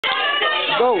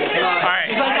Go. Alright.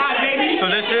 So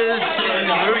this is,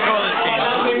 what do we call this game?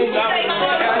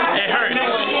 It hurts.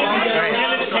 Alright.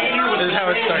 This is how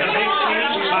it starts.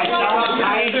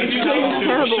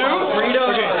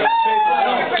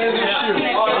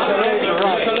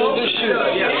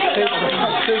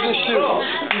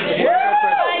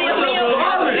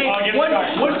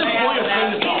 What's the point of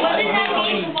playing this?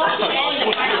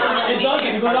 It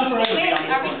doesn't. It goes on forever.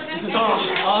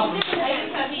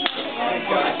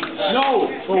 No.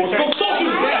 Go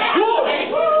fucking back.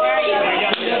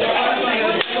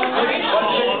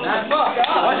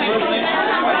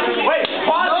 Wait,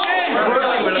 pause it. We're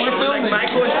like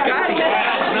Michael and Scotty.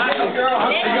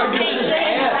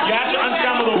 You have to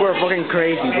unscramble the We're fucking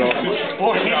crazy, bro.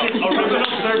 original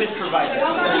service provider. You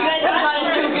guys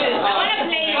are too good. I want to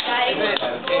play, guys.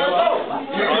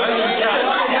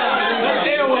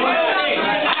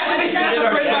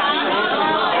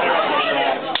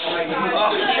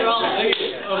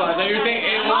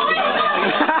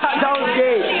 That was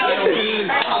gay.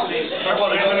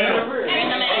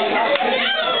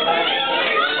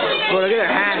 Bro, look at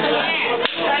their hands.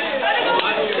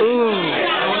 Ooh.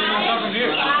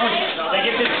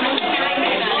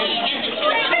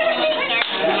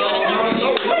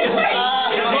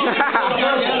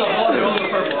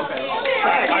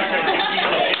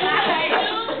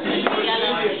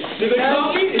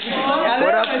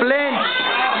 What a flinch.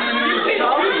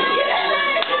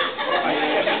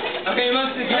 Okay, you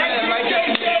must get it right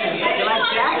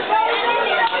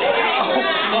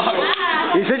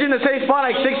He's hitting the same spot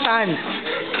like 6 times.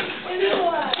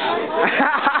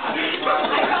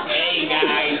 Hey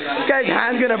guys. This guy's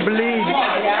hand's gonna bleed.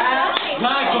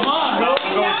 Guys, come on, bro.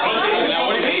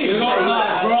 What do you mean?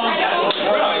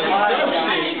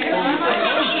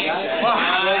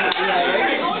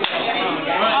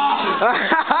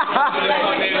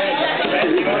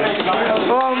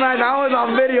 Oh man, that was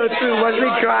on video too. Wesley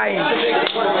crying.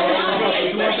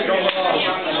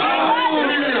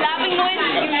 Laughing noise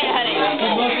gives me a headache.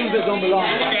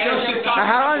 Now,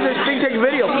 how long does this thing take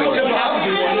video for?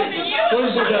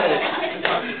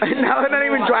 Now they're not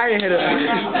even trying to hit it.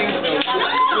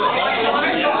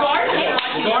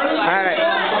 Alright.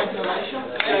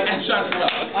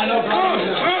 I know, bro.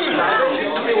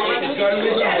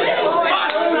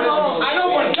 I know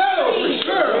Marcelo for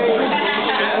sure.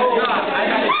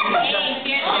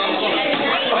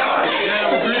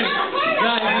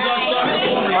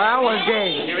 Oh, that one's gay.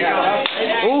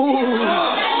 Ooh.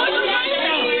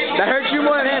 That hurts you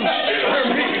more than him.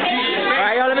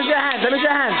 Alright, yo, let me see your hands. Let me see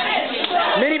your hands.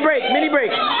 Mini break, mini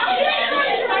break.